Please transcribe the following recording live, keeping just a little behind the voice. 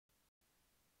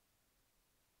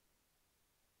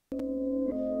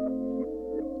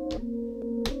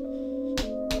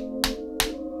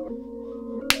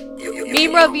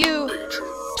Meme review.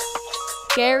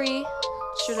 Gary.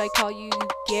 Should I call you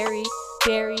Gary?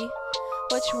 Barry?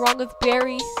 What's wrong with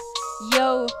Barry?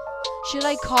 Yo, should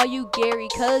I call you Gary?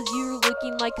 Cause you're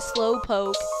looking like a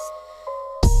slowpoke.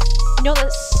 You know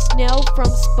that snail from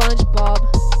SpongeBob?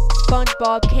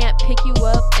 SpongeBob can't pick you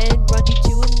up and run you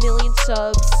to 1,000,000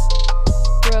 subs.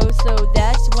 Bro, so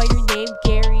that's why you're named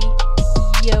Gary.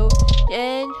 Yo,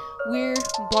 and we're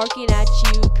barking at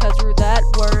you cause we're that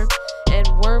worm. And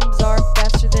worms are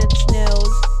faster than snails.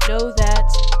 Know that,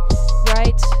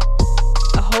 right?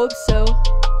 I hope so.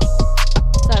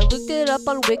 So I looked it up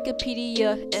on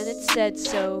Wikipedia and it said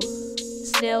so.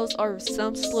 Snails are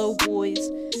some slow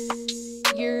boys.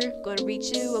 You're gonna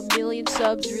reach to 1,000,000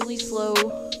 subs really slow.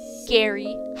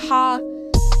 Gary, ha!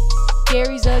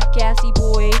 Gary's a gassy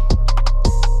boy.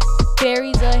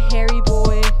 Barry's a hairy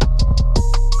boy.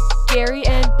 Gary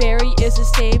and Barry is the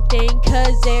same thing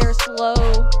cause they're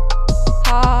slow.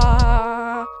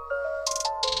 Ha!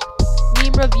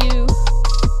 Meme review.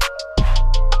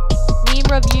 Meme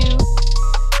review.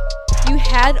 You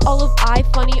had all of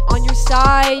iFunny on your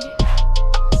side.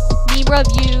 Meme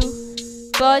review.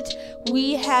 But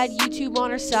we had YouTube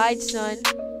on our side, son.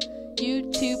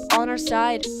 YouTube on our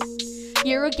side.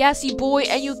 You're a gassy boy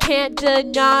and you can't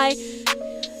deny.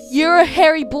 You're a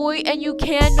hairy boy and you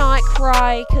cannot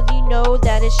cry, cause you know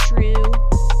that is true.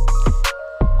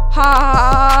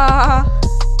 Ha!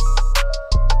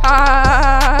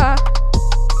 Ha!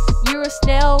 You're a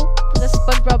snail from the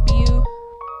SpongeBob view.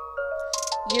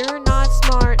 You're not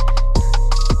smart.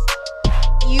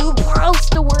 You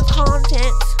post the worst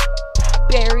content,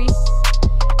 Barry.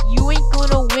 You ain't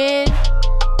gonna win.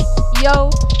 Yo,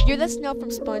 you're the snail from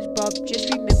SpongeBob. Just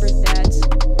remember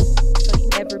that.